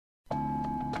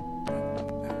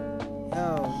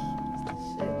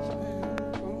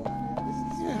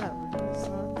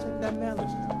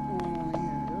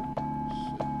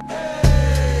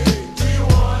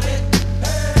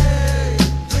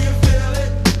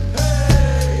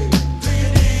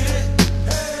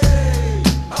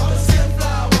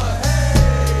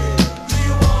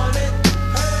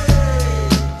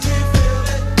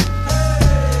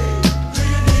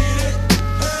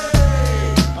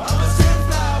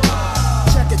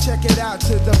out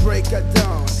to the break of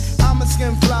dawn. I'm a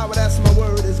skin flower, that's my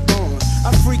word is born.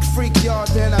 I freak y'all,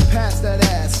 then I pass that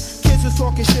ass. Kids was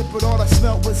talking shit, but all I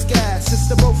smelled was gas. It's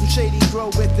the bro from Shady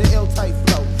Grove with the ill-type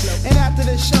flow. And after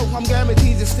this show, I'm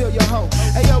guaranteed to steal your hoe.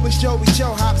 Hey yo, it's Joey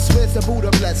Joe, Hops with the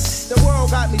Buddha bless. The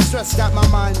world got me stressed, got my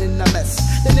mind in a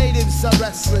mess. The natives are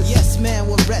restless. Yes, man,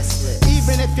 we're restless.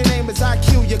 Even if your name is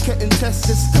IQ, you couldn't test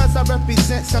this. Cause I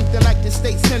represent something like the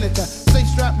state senator. Stay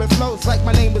strapped with flows like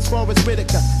my name was Forrest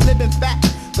Whitaker. Living back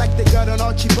like the gut on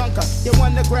Archie Bunker. You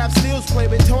wanna grab steals, play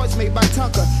with toys made by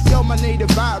Tucker. Yo, my native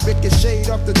vibe, ricochet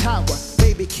off the tower.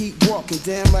 Baby, keep walking,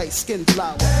 damn right, skin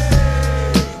flower.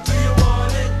 Hey, do you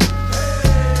want it?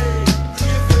 Hey, do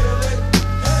you feel it?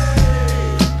 Hey,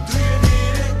 do you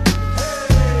need it?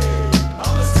 Hey,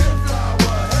 I'm a skin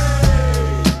flower.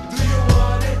 Hey, do you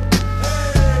want it?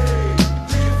 Hey,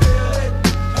 do you feel it?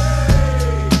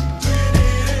 Hey, do you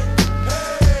need it?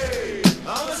 Hey,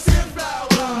 I'm a skin flower.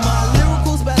 My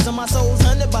lyrical spasm, my soul's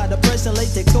hunted by depression.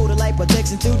 Latex coated like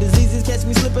protection through diseases. Catch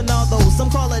me slipping all those. Some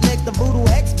call it next the voodoo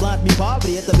X. Blind me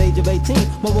poverty at the age of 18.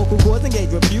 My vocal cords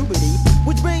engage with puberty,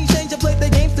 which brings change. I play the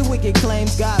games through wicked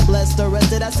claims. God bless the rest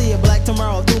that I see a black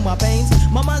tomorrow through my pains.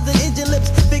 My mind's an engine, lips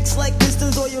fixed like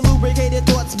pistons, or your lubricated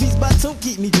thoughts. Beats by two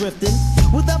keep me drifting.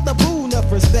 Without the boo,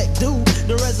 enough respect due.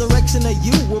 The resurrection of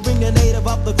you will bring the native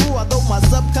off the crew. Although my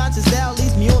subconscious style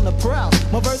leaves me on the prowl.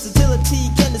 My versatility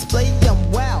can display,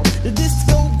 I'm wow. The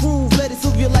disco groove, let it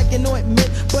soothe you like an ointment.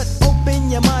 But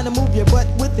open your mind and move your butt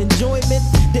with enjoyment.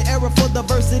 The era for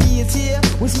diversity is here,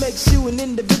 which makes you an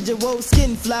individual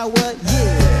skin flower,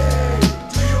 yeah.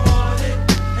 Do you want it?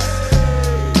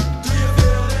 Hey, do you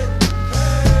feel it?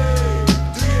 Hey,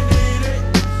 do you need it?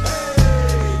 Hey,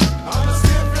 I'm a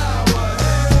skin flower.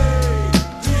 Hey,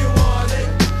 do you want it?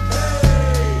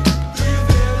 Hey, do you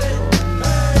feel it?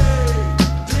 Hey,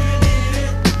 do you need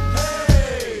it?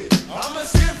 Hey, I'm a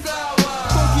skin flower.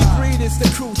 Funky Breed is the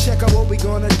crew, check out what we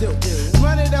gonna do.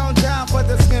 Run it on down for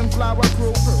the skin flower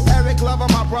crew. Eric Lover,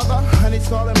 my brother, honey's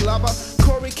call him Lover.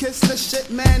 Corey Kiss the shit,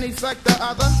 man, he's like the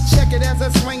other. Check it as I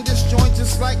swing this joint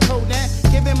just like Conan.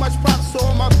 Giving much props to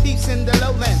all my peeps in the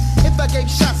lowland. If I gave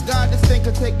shots, God, this thing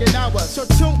could take an hour. So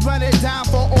don't run it down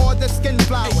for